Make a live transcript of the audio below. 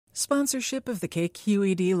Sponsorship of the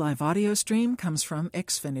KQED live audio stream comes from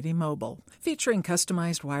Xfinity Mobile, featuring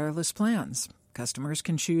customized wireless plans. Customers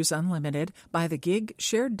can choose unlimited, by the gig,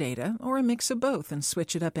 shared data, or a mix of both and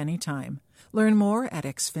switch it up anytime. Learn more at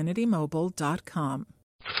xfinitymobile.com.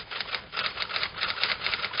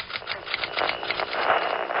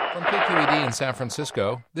 From KQED in San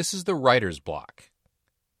Francisco, this is the Writer's Block.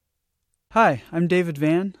 Hi, I'm David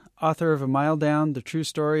Vann, author of A Mile Down, The True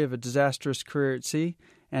Story of a Disastrous Career at Sea,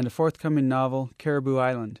 and a forthcoming novel, Caribou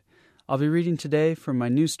Island. I'll be reading today from my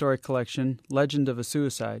new story collection, Legend of a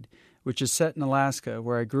Suicide, which is set in Alaska,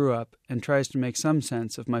 where I grew up, and tries to make some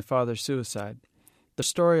sense of my father's suicide. The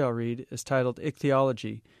story I'll read is titled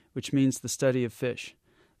Ichthyology, which means the study of fish.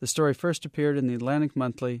 The story first appeared in the Atlantic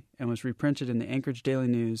Monthly and was reprinted in the Anchorage Daily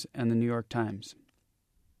News and the New York Times.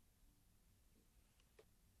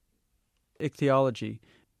 Ichthyology.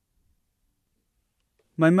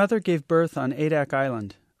 My mother gave birth on Adak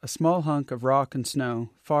Island, a small hunk of rock and snow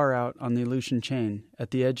far out on the Aleutian Chain at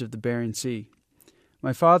the edge of the Bering Sea.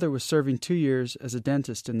 My father was serving 2 years as a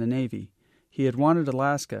dentist in the Navy. He had wanted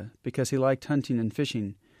Alaska because he liked hunting and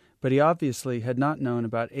fishing, but he obviously had not known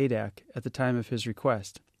about Adak at the time of his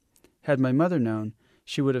request. Had my mother known,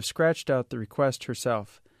 she would have scratched out the request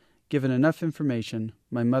herself. Given enough information,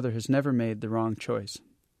 my mother has never made the wrong choice.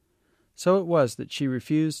 So it was that she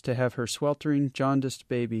refused to have her sweltering, jaundiced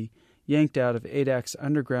baby yanked out of Adak's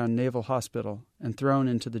underground naval hospital and thrown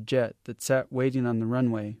into the jet that sat waiting on the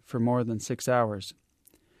runway for more than 6 hours.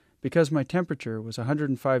 Because my temperature was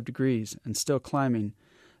 105 degrees and still climbing,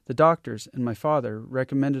 the doctors and my father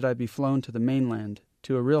recommended I be flown to the mainland,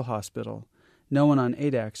 to a real hospital. No one on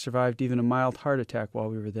Adak survived even a mild heart attack while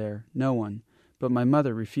we were there, no one, but my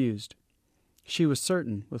mother refused. She was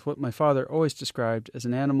certain, with what my father always described as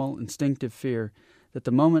an animal instinctive fear, that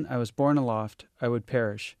the moment I was borne aloft, I would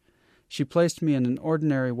perish. She placed me in an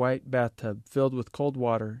ordinary white bathtub filled with cold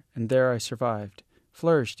water, and there I survived,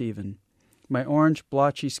 flourished even. My orange,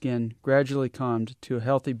 blotchy skin gradually calmed to a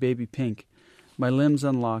healthy baby pink, my limbs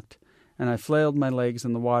unlocked, and I flailed my legs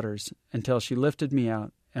in the waters until she lifted me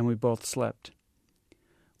out, and we both slept.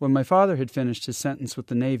 When my father had finished his sentence with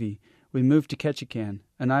the Navy, we moved to Ketchikan,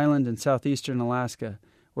 an island in southeastern Alaska,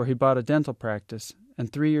 where he bought a dental practice,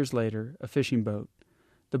 and 3 years later, a fishing boat.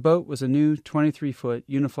 The boat was a new 23-foot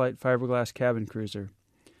Uniflight fiberglass cabin cruiser.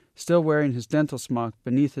 Still wearing his dental smock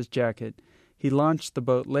beneath his jacket, he launched the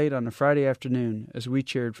boat late on a Friday afternoon as we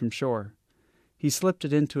cheered from shore. He slipped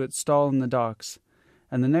it into its stall in the docks,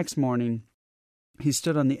 and the next morning he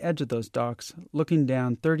stood on the edge of those docks, looking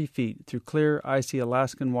down 30 feet through clear, icy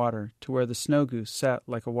Alaskan water to where the snow goose sat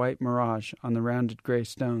like a white mirage on the rounded gray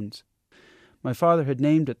stones. My father had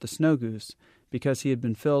named it the snow goose because he had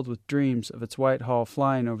been filled with dreams of its white hull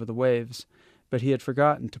flying over the waves, but he had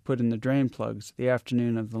forgotten to put in the drain plugs the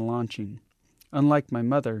afternoon of the launching. Unlike my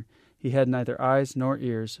mother, he had neither eyes nor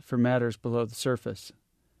ears for matters below the surface.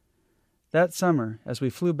 That summer, as we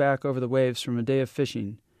flew back over the waves from a day of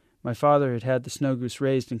fishing, my father had had the snow goose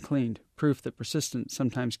raised and cleaned, proof that persistence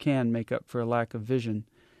sometimes can make up for a lack of vision.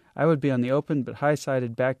 I would be on the open but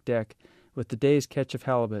high-sided back deck with the day's catch of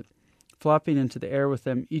halibut, flopping into the air with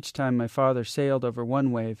them each time my father sailed over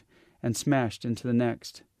one wave and smashed into the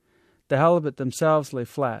next. The halibut themselves lay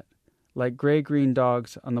flat, like gray-green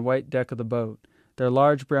dogs on the white deck of the boat, their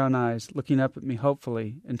large brown eyes looking up at me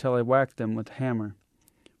hopefully until I whacked them with a hammer.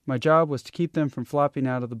 My job was to keep them from flopping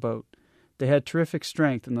out of the boat. They had terrific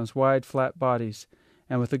strength in those wide, flat bodies,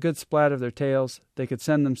 and with a good splat of their tails, they could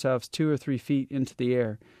send themselves 2 or 3 feet into the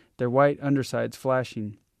air, their white undersides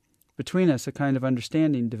flashing. Between us a kind of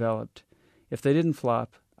understanding developed. If they didn't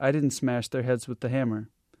flop, I didn't smash their heads with the hammer.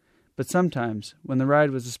 But sometimes, when the ride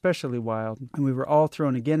was especially wild, and we were all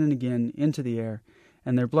thrown again and again into the air,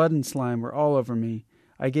 and their blood and slime were all over me,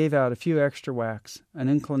 I gave out a few extra whacks, an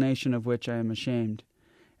inclination of which I am ashamed.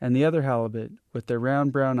 And the other halibut, with their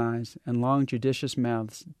round brown eyes and long judicious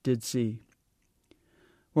mouths, did see.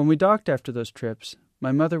 When we docked after those trips,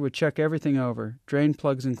 my mother would check everything over, drain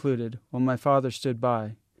plugs included, while my father stood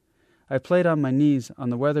by. I played on my knees on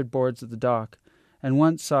the weathered boards of the dock, and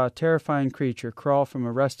once saw a terrifying creature crawl from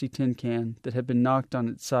a rusty tin can that had been knocked on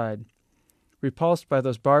its side. Repulsed by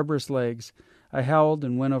those barbarous legs, I howled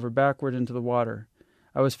and went over backward into the water.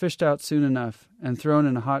 I was fished out soon enough and thrown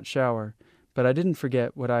in a hot shower, but I didn't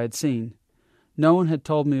forget what I had seen. No one had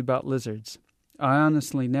told me about lizards. I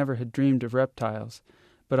honestly never had dreamed of reptiles,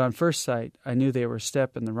 but on first sight I knew they were a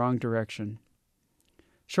step in the wrong direction.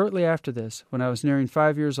 Shortly after this, when I was nearing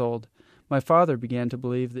 5 years old, my father began to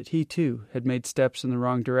believe that he, too, had made steps in the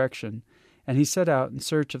wrong direction, and he set out in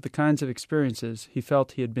search of the kinds of experiences he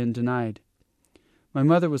felt he had been denied. My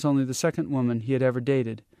mother was only the second woman he had ever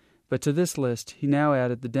dated, but to this list he now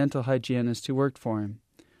added the dental hygienist who worked for him.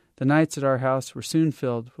 The nights at our house were soon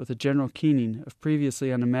filled with a general keening of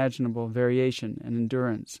previously unimaginable variation and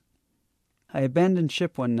endurance. I abandoned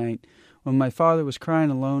ship one night when my father was crying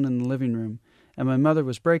alone in the living room, and my mother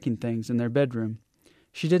was breaking things in their bedroom.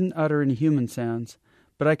 She didn't utter any human sounds,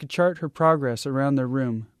 but I could chart her progress around their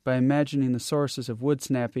room by imagining the sources of wood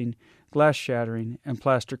snapping, glass shattering, and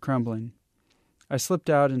plaster crumbling. I slipped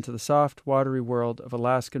out into the soft, watery world of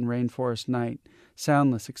Alaskan rainforest night,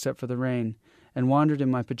 soundless except for the rain, and wandered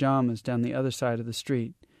in my pajamas down the other side of the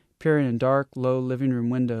street, peering in dark, low living room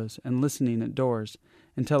windows and listening at doors,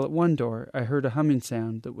 until at one door I heard a humming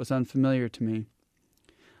sound that was unfamiliar to me.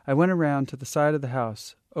 I went around to the side of the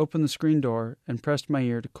house, opened the screen door, and pressed my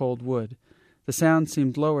ear to cold wood. The sound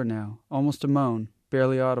seemed lower now, almost a moan,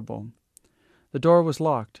 barely audible. The door was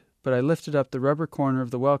locked, but I lifted up the rubber corner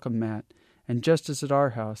of the welcome mat, and just as at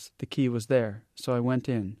our house, the key was there, so I went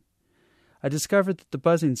in. I discovered that the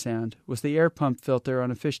buzzing sound was the air pump filter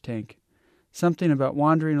on a fish tank. Something about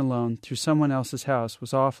wandering alone through someone else's house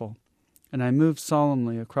was awful, and I moved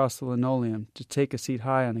solemnly across the linoleum to take a seat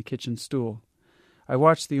high on a kitchen stool. I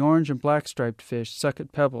watched the orange and black striped fish suck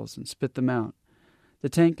at pebbles and spit them out. The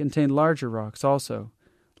tank contained larger rocks also,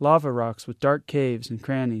 lava rocks with dark caves and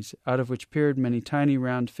crannies, out of which peered many tiny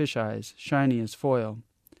round fish eyes, shiny as foil.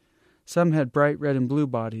 Some had bright red and blue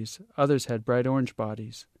bodies, others had bright orange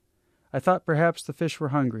bodies. I thought perhaps the fish were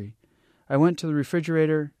hungry. I went to the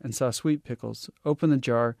refrigerator and saw sweet pickles, opened the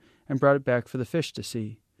jar, and brought it back for the fish to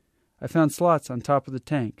see. I found slots on top of the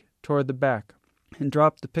tank, toward the back, and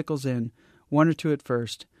dropped the pickles in, one or two at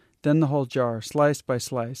first, then the whole jar, slice by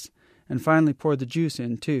slice, and finally poured the juice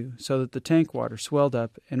in, too, so that the tank water swelled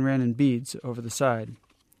up and ran in beads over the side.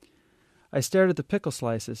 I stared at the pickle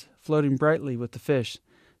slices, floating brightly with the fish,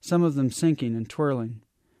 some of them sinking and twirling.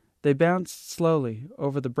 They bounced slowly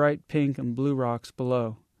over the bright pink and blue rocks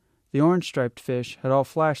below. The orange-striped fish had all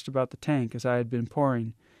flashed about the tank as I had been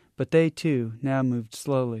pouring, but they, too, now moved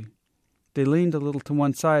slowly. They leaned a little to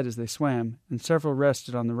one side as they swam, and several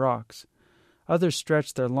rested on the rocks. Others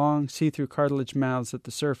stretched their long, see-through cartilage mouths at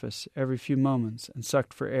the surface every few moments and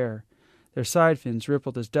sucked for air. Their side fins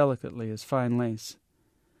rippled as delicately as fine lace.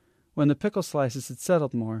 When the pickle slices had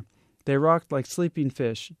settled more, they rocked like sleeping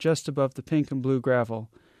fish just above the pink and blue gravel,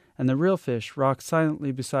 and the real fish rocked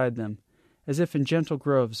silently beside them, as if in gentle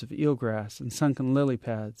groves of eelgrass and sunken lily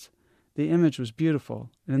pads. The image was beautiful,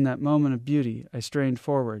 and in that moment of beauty I strained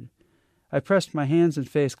forward. I pressed my hands and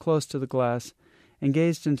face close to the glass and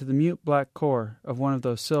gazed into the mute black core of one of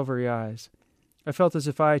those silvery eyes. I felt as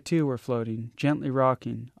if I, too, were floating, gently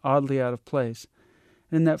rocking, oddly out of place,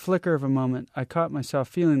 and in that flicker of a moment I caught myself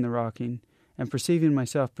feeling the rocking, and perceiving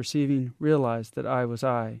myself perceiving, realized that I was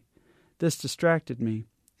I. This distracted me.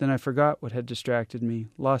 Then I forgot what had distracted me,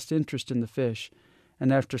 lost interest in the fish,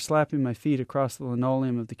 and after slapping my feet across the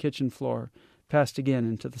linoleum of the kitchen floor, passed again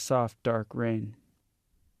into the soft, dark rain.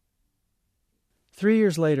 3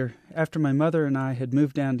 years later, after my mother and I had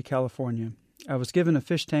moved down to California, I was given a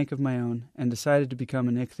fish tank of my own and decided to become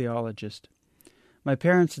an ichthyologist. My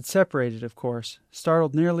parents had separated, of course,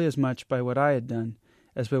 startled nearly as much by what I had done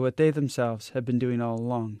as by what they themselves had been doing all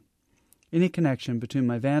along. Any connection between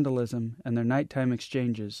my vandalism and their nighttime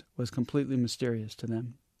exchanges was completely mysterious to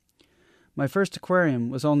them. My first aquarium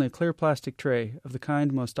was only a clear plastic tray of the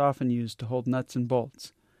kind most often used to hold nuts and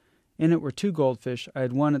bolts. In it were 2 goldfish I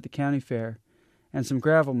had won at the county fair, and some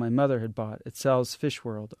gravel my mother had bought at Sal's Fish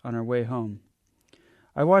World on our way home.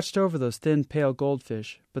 I watched over those thin, pale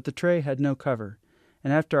goldfish, but the tray had no cover,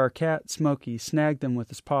 and after our cat, Smokey, snagged them with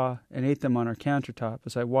his paw and ate them on our countertop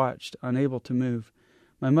as I watched, unable to move,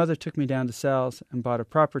 my mother took me down to Sal's and bought a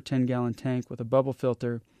proper 10-gallon tank with a bubble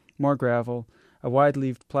filter, more gravel, a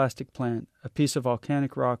wide-leaved plastic plant, a piece of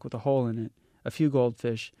volcanic rock with a hole in it, a few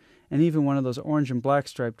goldfish, and even one of those orange and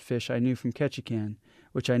black-striped fish I knew from Ketchikan,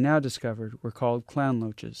 which I now discovered were called clown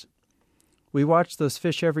loaches. We watched those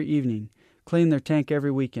fish every evening, cleaned their tank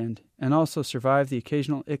every weekend, and also survived the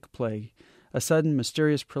occasional ick plague, a sudden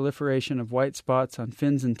mysterious proliferation of white spots on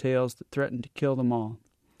fins and tails that threatened to kill them all.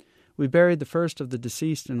 We buried the first of the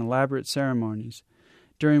deceased in elaborate ceremonies,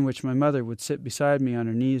 during which my mother would sit beside me on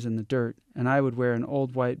her knees in the dirt, and I would wear an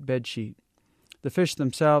old white bedsheet. The fish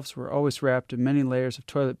themselves were always wrapped in many layers of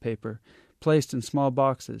toilet paper, placed in small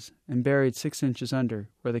boxes, and buried 6 inches under,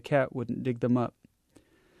 where the cat wouldn't dig them up.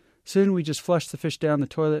 Soon we just flushed the fish down the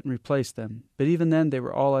toilet and replaced them, but even then they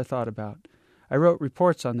were all I thought about. I wrote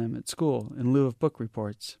reports on them at school in lieu of book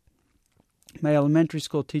reports. My elementary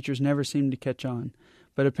school teachers never seemed to catch on,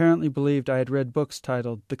 but apparently believed I had read books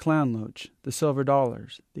titled The Clown Loach, The Silver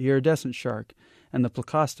Dollars, The Iridescent Shark, and The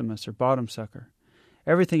Plecostomus or Bottom Sucker.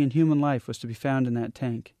 Everything in human life was to be found in that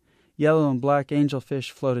tank. Yellow and black angelfish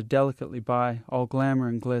floated delicately by, all glamour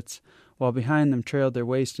and glitz, while behind them trailed their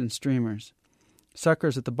waste in streamers.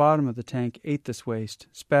 Suckers at the bottom of the tank ate this waste,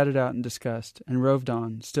 spat it out in disgust, and roved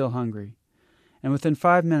on, still hungry. And within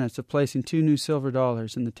 5 minutes of placing 2 new silver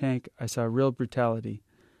dollars in the tank, I saw real brutality.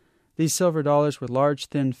 These silver dollars were large,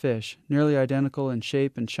 thin fish, nearly identical in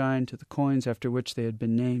shape and shine to the coins after which they had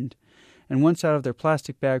been named, and once out of their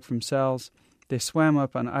plastic bag from cells, they swam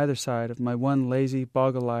up on either side of my one lazy,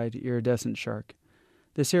 boggle-eyed, iridescent shark.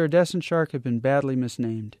 This iridescent shark had been badly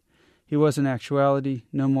misnamed. He was in actuality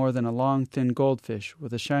no more than a long, thin goldfish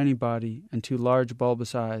with a shiny body and 2 large,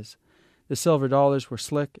 bulbous eyes. The silver dollars were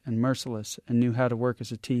slick and merciless and knew how to work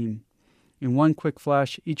as a team. In one quick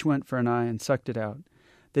flash, each went for an eye and sucked it out.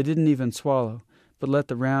 They didn't even swallow, but let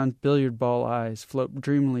the round, billiard ball eyes float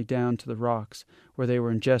dreamily down to the rocks, where they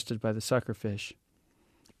were ingested by the suckerfish.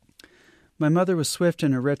 My mother was swift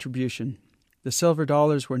in her retribution. The silver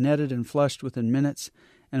dollars were netted and flushed within minutes,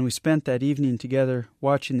 and we spent that evening together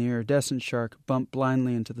watching the iridescent shark bump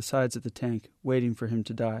blindly into the sides of the tank, waiting for him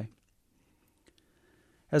to die.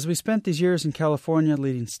 As we spent these years in California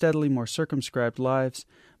leading steadily more circumscribed lives,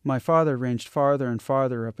 my father ranged farther and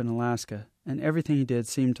farther up in Alaska, and everything he did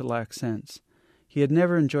seemed to lack sense. He had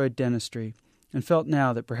never enjoyed dentistry, and felt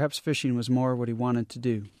now that perhaps fishing was more what he wanted to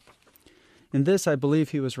do. In this I believe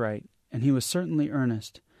he was right, and he was certainly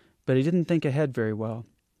earnest, but he didn't think ahead very well.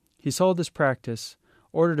 He sold his practice,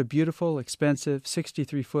 ordered a beautiful, expensive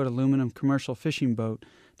 63-foot aluminum commercial fishing boat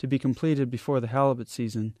to be completed before the halibut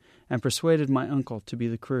season, and persuaded my uncle to be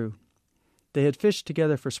the crew. They had fished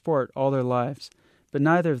together for sport all their lives, but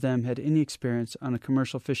neither of them had any experience on a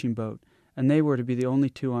commercial fishing boat, and they were to be the only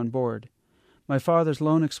 2 on board. My father's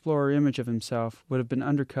lone explorer image of himself would have been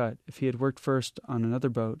undercut if he had worked first on another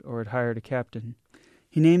boat or had hired a captain.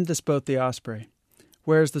 He named this boat the Osprey.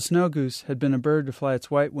 Whereas the snow goose had been a bird to fly its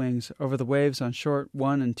white wings over the waves on short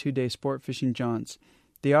 1- and 2-day sport fishing jaunts,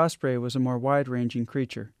 the osprey was a more wide-ranging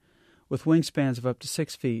creature. With wingspans of up to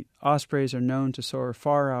 6 feet, ospreys are known to soar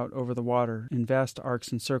far out over the water in vast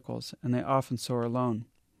arcs and circles, and they often soar alone.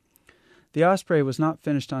 The osprey was not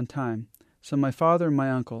finished on time, so my father and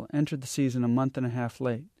my uncle entered the season a month and a half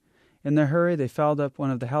late. In their hurry, they fouled up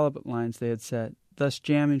one of the halibut lines they had set, thus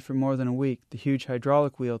jamming for more than a week the huge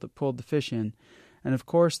hydraulic wheel that pulled the fish in, and of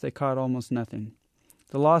course they caught almost nothing.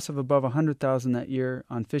 The loss of above 100,000 that year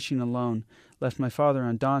on fishing alone left my father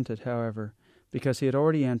undaunted, however, because he had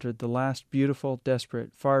already entered the last beautiful,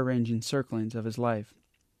 desperate, far-ranging circlings of his life.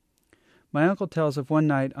 My uncle tells of one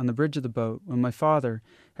night on the bridge of the boat when my father,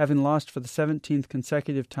 having lost for the 17th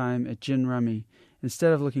consecutive time at gin rummy,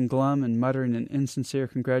 instead of looking glum and muttering an insincere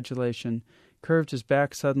congratulation, curved his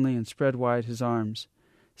back suddenly and spread wide his arms.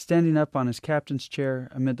 Standing up on his captain's chair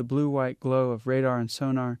amid the blue-white glow of radar and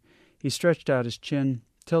sonar, he stretched out his chin,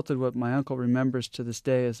 tilted what my uncle remembers to this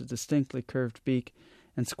day as a distinctly curved beak,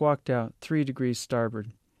 and squawked out 3 degrees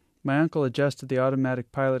starboard. My uncle adjusted the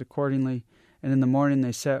automatic pilot accordingly, and in the morning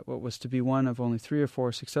they set what was to be one of only 3 or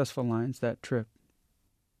 4 successful lines that trip.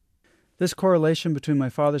 This correlation between my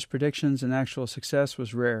father's predictions and actual success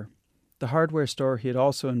was rare. The hardware store he had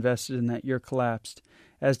also invested in that year collapsed,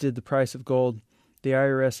 as did the price of gold, the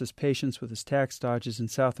IRS's patience with his tax dodges in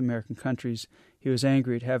South American countries. He was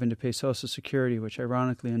angry at having to pay Social Security, which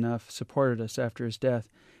ironically enough supported us after his death,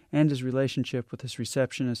 and his relationship with his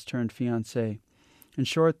receptionist-turned-fiancée. In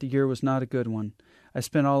short, the year was not a good one. I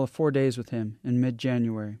spent all of 4 days with him in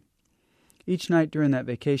mid-January. Each night during that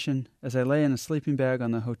vacation, as I lay in a sleeping bag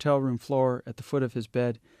on the hotel room floor at the foot of his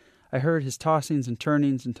bed, I heard his tossings and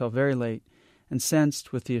turnings until very late, and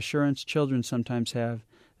sensed, with the assurance children sometimes have,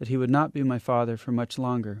 that he would not be my father for much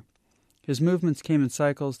longer. His movements came in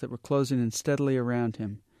cycles that were closing in steadily around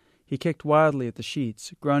him. He kicked wildly at the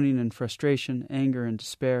sheets, groaning in frustration, anger, and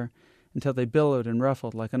despair, until they billowed and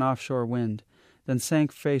ruffled like an offshore wind, then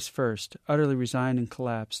sank face first, utterly resigned and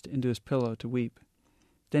collapsed, into his pillow to weep.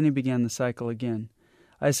 Then he began the cycle again.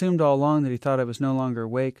 I assumed all along that he thought I was no longer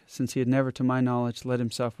awake, since he had never, to my knowledge, let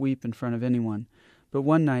himself weep in front of anyone. But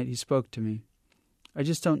one night he spoke to me. "I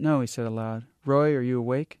just don't know," he said aloud. "Roy, are you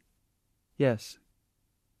awake?" "Yes."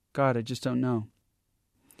 "God, I just don't know."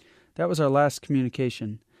 That was our last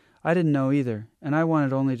communication. I didn't know either, and I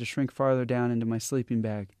wanted only to shrink farther down into my sleeping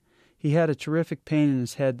bag. He had a terrific pain in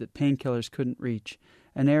his head that painkillers couldn't reach,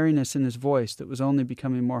 an airiness in his voice that was only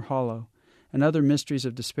becoming more hollow, and other mysteries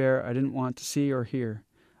of despair I didn't want to see or hear.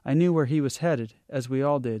 I knew where he was headed, as we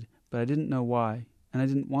all did, but I didn't know why, and I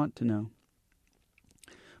didn't want to know.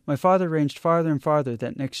 My father ranged farther and farther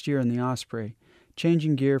that next year in the Osprey,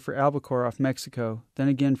 changing gear for albacore off Mexico, then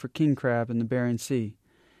again for king crab in the Bering Sea.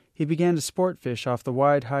 He began to sport fish off the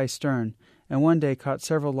wide, high stern, and one day caught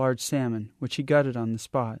several large salmon, which he gutted on the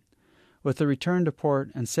spot. With the return to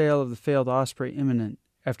port and sale of the failed Osprey imminent,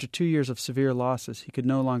 after 2 years of severe losses he could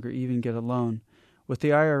no longer even get a loan, with the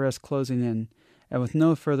IRS closing in, and with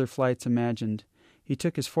no further flights imagined, he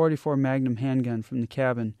took his .44 Magnum handgun from the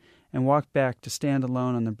cabin and walked back to stand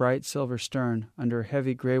alone on the bright silver stern under a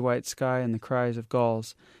heavy gray-white sky and the cries of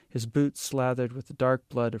gulls, his boots slathered with the dark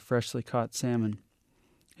blood of freshly caught salmon.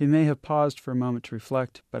 He may have paused for a moment to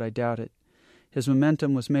reflect, but I doubt it. His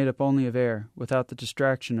momentum was made up only of air, without the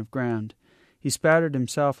distraction of ground. He spattered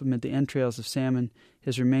himself amid the entrails of salmon,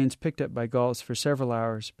 his remains picked up by gulls for several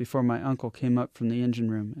hours before my uncle came up from the engine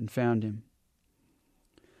room and found him.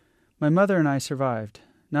 My mother and I survived.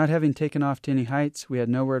 Not having taken off to any heights, we had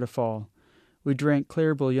nowhere to fall. We drank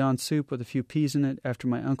clear bouillon soup with a few peas in it after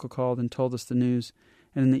my uncle called and told us the news,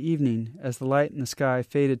 and in the evening, as the light in the sky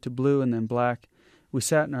faded to blue and then black, we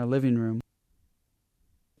sat in our living room,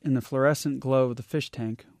 in the fluorescent glow of the fish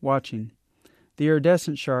tank, watching. The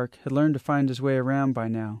iridescent shark had learned to find his way around by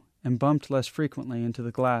now, and bumped less frequently into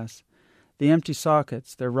the glass. The empty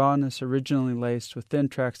sockets, their rawness originally laced with thin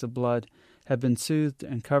tracks of blood, had been soothed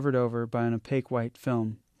and covered over by an opaque white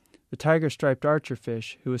film. The tiger-striped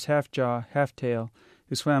archerfish, who was half jaw, half tail,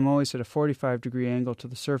 who swam always at a 45-degree angle to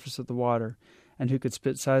the surface of the water, and who could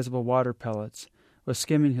spit sizable water pellets, was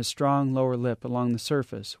skimming his strong lower lip along the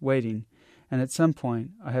surface, waiting, and at some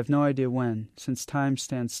point, I have no idea when, since time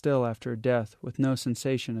stands still after a death with no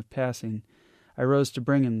sensation of passing, I rose to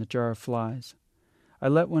bring him the jar of flies. I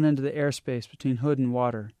let one into the airspace between hood and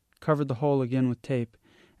water, covered the hole again with tape,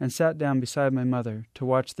 and sat down beside my mother to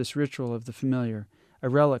watch this ritual of the familiar, a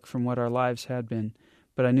relic from what our lives had been,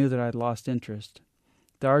 but I knew that I had lost interest.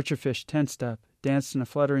 The archerfish tensed up, danced in a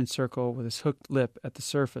fluttering circle with his hooked lip at the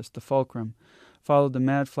surface, the fulcrum, followed the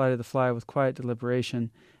mad flight of the fly with quiet deliberation,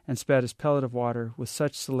 and spat his pellet of water with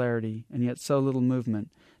such celerity and yet so little movement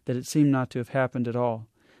that it seemed not to have happened at all,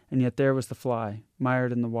 and yet there was the fly,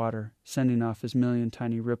 mired in the water, sending off his million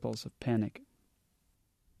tiny ripples of panic.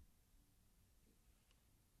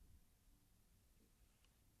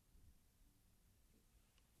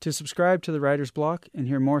 To subscribe to the Writer's Block and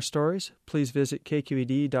hear more stories, please visit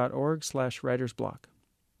kqed.org/writersblock.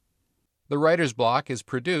 The Writer's Block is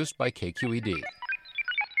produced by KQED.